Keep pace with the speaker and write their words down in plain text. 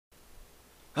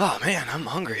Oh man, I'm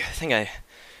hungry. I think I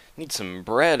need some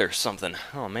bread or something.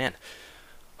 Oh man.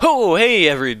 Oh, hey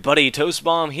everybody, Toast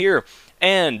Bomb here,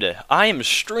 and I am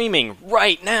streaming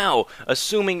right now,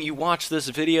 assuming you watch this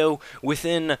video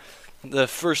within the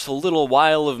first little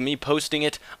while of me posting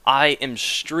it. I am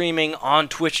streaming on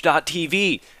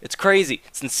twitch.tv. It's crazy.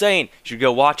 It's insane. You should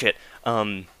go watch it.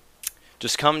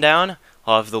 Just come down.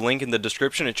 I'll have the link in the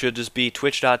description. It should just be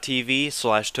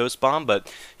twitch.tv/toastbomb,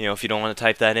 but if you don't want to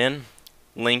type that in,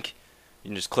 link, you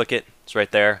can just click it. It's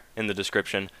right there in the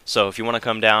description. So if you want to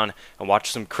come down and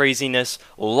watch some craziness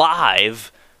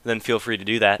live, then feel free to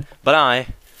do that. But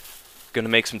I'm going to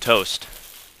make some toast.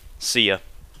 See ya.